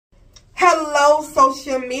Hello,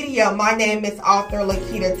 social media. My name is author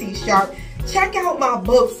Lakitatsharpe. Check out my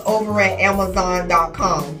books over at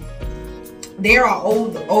Amazon.com. There are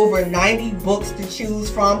over 90 books to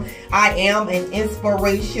choose from. I am an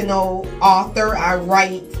inspirational author. I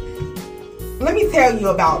write. Let me tell you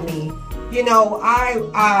about me. You know,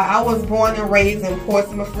 I was born and raised in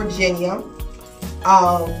Portsmouth, Virginia.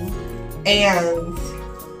 And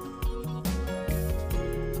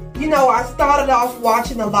you know, I started off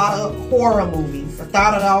watching a lot of horror movies. I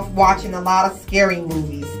started off watching a lot of scary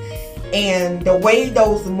movies. And the way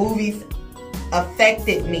those movies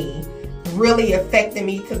affected me, really affected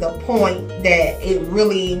me to the point that it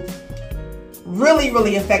really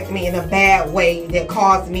affected me in a bad way that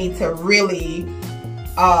caused me to really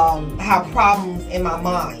have problems in my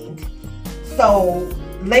mind. So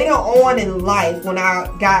later on in life, when I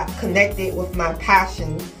got connected with my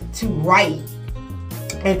passion to write,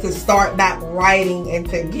 and to start back writing and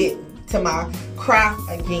to get to my craft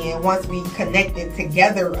again, once we connected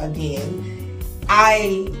together again,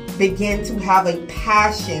 I began to have a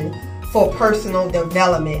passion for personal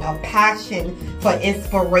development, a passion for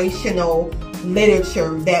inspirational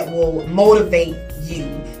literature that will motivate you,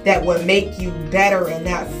 that will make you better and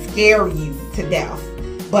not scare you to death,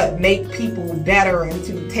 but make people better and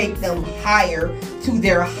to take them higher to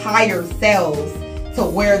their higher selves, to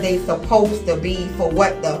where they supposed to be for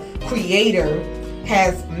what the Creator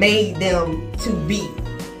has made them to be.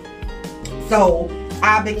 So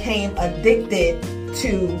I became addicted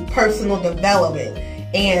to personal development,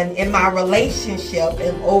 and in my relationship,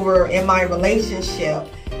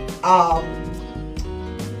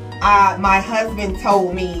 my husband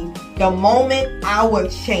told me the moment I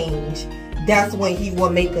would change, that's when he will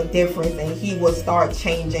make a difference and he will start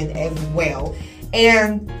changing as well.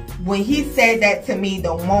 And when he said that to me,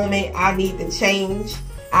 the moment I need to change,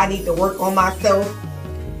 I need to work on myself,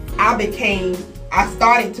 I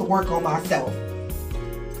started to work on myself.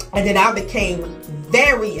 And then I became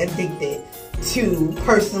very addicted to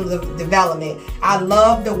personal development. I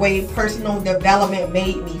love the way personal development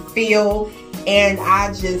made me feel, and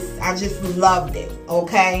I just loved it,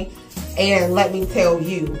 okay? And let me tell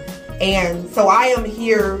you, and so I am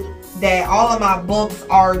here that all of my books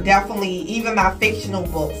are definitely, even my fictional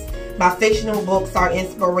books are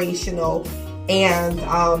inspirational, and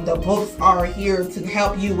the books are here to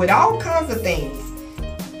help you with all kinds of things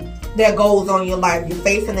that goes on in your life. You're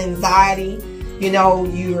facing anxiety, you know,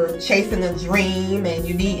 you're chasing a dream, and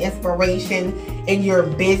you need inspiration in your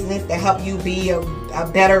business to help you be a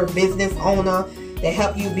better business owner, to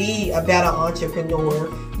help you be a better entrepreneur.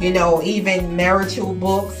 You know, even marital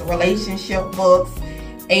books, relationship books,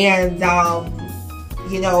 and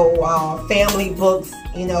you know, family books,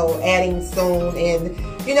 you know, adding soon, and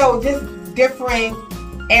you know, just different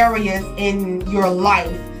areas in your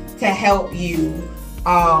life to help you,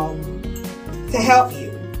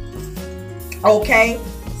 okay?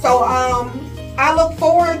 So I look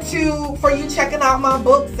forward for you checking out my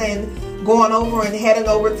books and going over and heading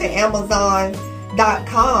over to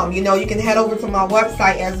Amazon.com. You know, you can head over to my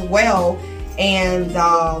website as well, and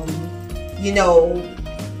you know,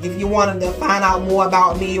 if you wanted to find out more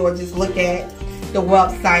about me or just look at the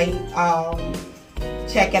website,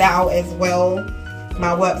 check it out as well,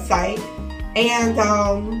 my website. And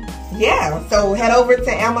yeah, so head over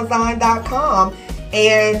to Amazon.com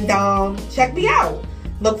and check me out.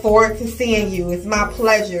 Look forward to seeing you. It's my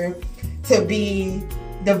pleasure to be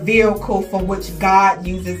the vehicle for which God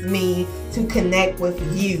uses me to connect with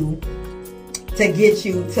you, to get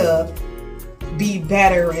you to be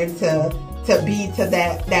better and to be to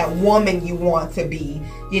that woman you want to be,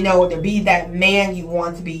 you know, to be that man you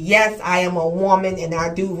want to be. Yes, I am a woman, and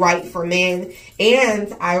I do write for men,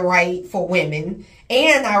 and I write for women,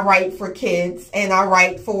 and I write for kids, and I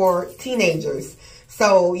write for teenagers.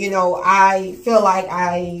 So, you know, I feel like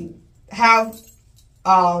I have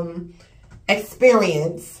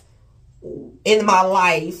experience in my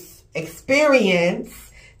life, to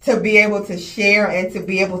be able to share and to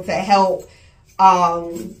be able to help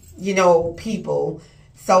you know, people.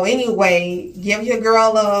 So anyway, give your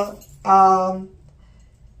girl a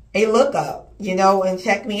look up, you know, and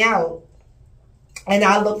check me out. And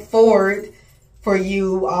I look forward for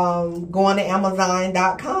you going to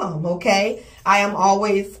Amazon.com, okay? I am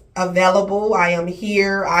always available. I am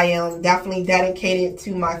here. I am definitely dedicated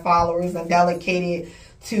to my followers. I'm dedicated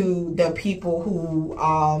to the people who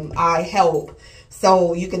I help.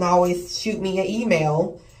 So you can always shoot me an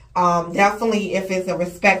email. Definitely if it's a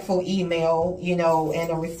respectful email, you know,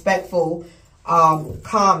 and a respectful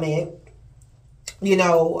comment, you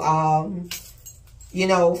know,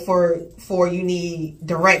 for you need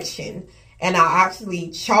direction. And I actually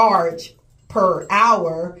charge per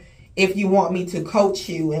hour if you want me to coach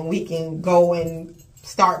you, and we can go and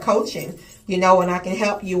start coaching, you know, and I can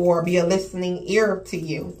help you or be a listening ear to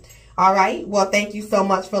you. All right. Well, thank you so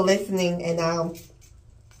much for listening, and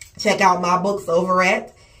check out my books over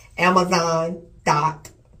at Amazon.com.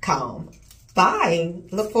 Bye.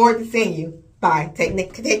 Look forward to seeing you. Bye.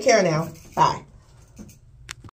 Take care now. Bye.